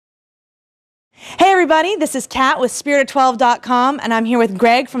everybody, this is Kat with Spirit12.com, and I'm here with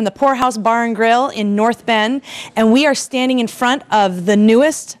Greg from the Poorhouse Bar and Grill in North Bend, and we are standing in front of the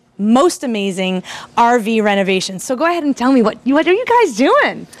newest, most amazing RV renovation. So go ahead and tell me, what are you guys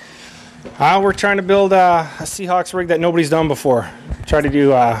doing? We're trying to build a Seahawks rig that nobody's done before. Try to do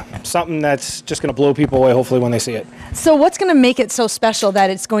something that's just going to blow people away, hopefully, when they see it. So what's going to make it so special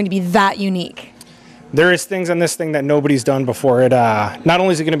that it's going to be that unique? There is things on this thing that nobody's done before. It not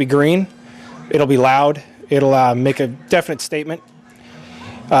only is it going to be green, it'll be loud. It'll make a definite statement.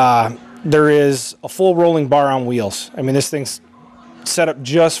 There is a full rolling bar on wheels. I mean, this thing's set up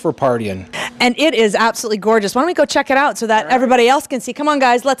just for partying. And it is absolutely gorgeous. Why don't we go check it out so that everybody else can see? Come on,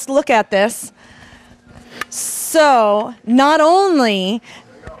 guys, let's look at this. So, not only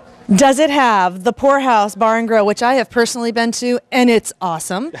does it have the Poorhouse Bar and Grill, which I have personally been to, and it's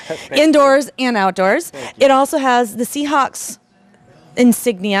awesome, indoors and outdoors. It also has the Seahawks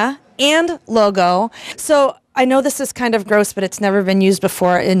insignia and logo. So I know this is kind of gross, but it's never been used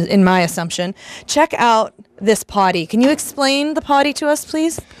before in my assumption. Check out this potty. Can you explain the potty to us,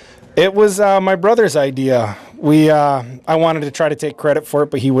 please? It was my brother's idea. I wanted to try to take credit for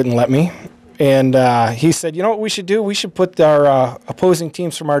it, but he wouldn't let me. And he said, you know what we should do? We should put our opposing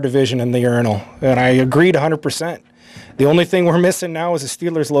teams from our division in the urinal. And I agreed 100%. The only thing we're missing now is a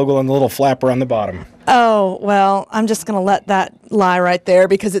Steelers logo and the little flapper on the bottom. Oh, well, I'm just going to let that lie right there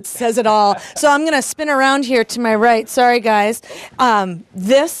because it says it all. So I'm going to spin around here to my right. Sorry, guys.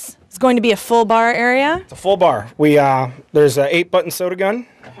 This is going to be a full bar area. It's a full bar. There's an 8-button soda gun.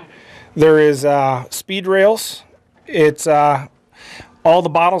 There is speed rails. It's all the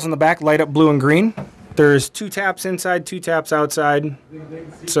bottles in the back light up blue and green. There's 2 taps inside, 2 taps outside.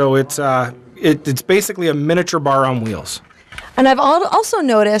 So it's basically a miniature bar on wheels. And I've also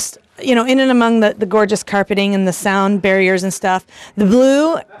noticed, you know, in and among the gorgeous carpeting and the sound barriers and stuff, the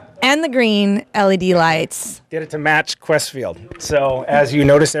blue and the green LED lights. Did it to match Questfield. So as you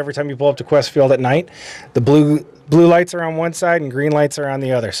notice, every time you pull up to Questfield at night, the blue lights are on one side and green lights are on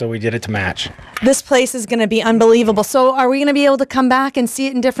the other. So we did it to match. This place is going to be unbelievable. So are we going to be able to come back and see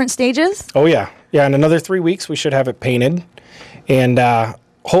it in different stages? Oh, yeah. Yeah, in another 3 weeks, we should have it painted. And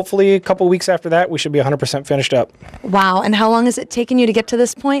hopefully a couple weeks after that, we should be 100% finished up. Wow. And how long has it taken you to get to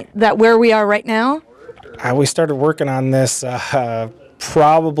this point, where we are right now? We started working on this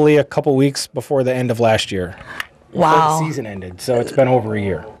probably a couple weeks before the end of last year. Wow. Before the season ended, so it's been over a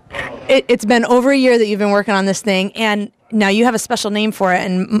year. It's been over a year that you've been working on this thing, and now you have a special name for it,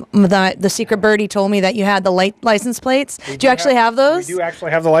 and the secret birdie told me that you had the license plates. Do you actually have those? We do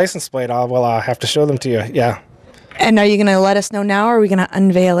actually have the license plate. I'll have to show them to you, yeah. And are you going to let us know now, or are we going to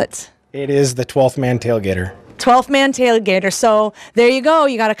unveil it? It is the 12th Man Tailgater. 12th Man Tailgater. So there you go.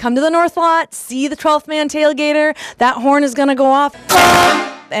 You got to come to the North Lot, see the 12th Man Tailgater. That horn is going to go off.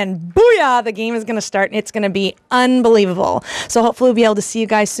 And booyah, the game is going to start, and it's going to be unbelievable. So hopefully we'll be able to see you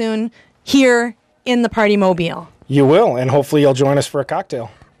guys soon here in the Party Mobile. You will, and hopefully you'll join us for a cocktail.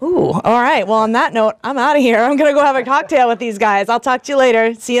 Ooh, all right. Well, on that note, I'm out of here. I'm going to go have a cocktail with these guys. I'll talk to you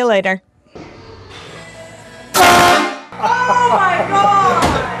later. See you later. Oh, my God.